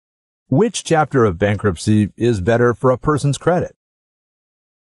Which chapter of bankruptcy is better for a person's credit?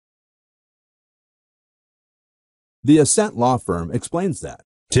 The Ascent Law firm explains that.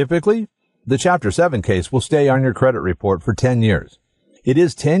 Typically, the Chapter 7 case will stay on your credit report for 10 years. It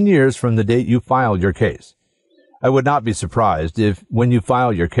is 10 years from the date you filed your case. I would not be surprised if, when you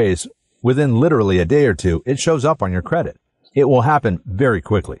file your case, within literally a day or two, it shows up on your credit. It will happen very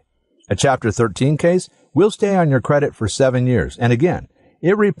quickly. A Chapter 13 case will stay on your credit for 7 years, and again,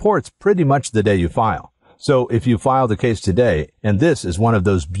 it reports pretty much the day you file. So if you file the case today, and this is one of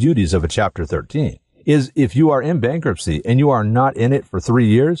those beauties of a Chapter 13, is if you are in bankruptcy and you are not in it for 3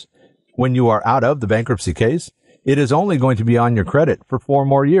 years, when you are out of the bankruptcy case, it is only going to be on your credit for 4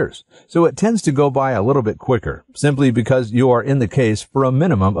 more years. So it tends to go by a little bit quicker, simply because you are in the case for a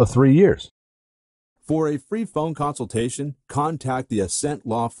minimum of 3 years. For a free phone consultation, contact the Ascent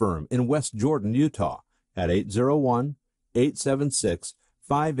Law firm in West Jordan, Utah at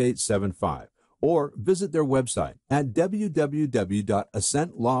 801-876-5875 or visit their website at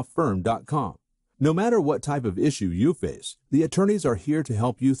www.ascentlawfirm.com. No matter what type of issue you face, the attorneys are here to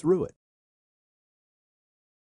help you through it.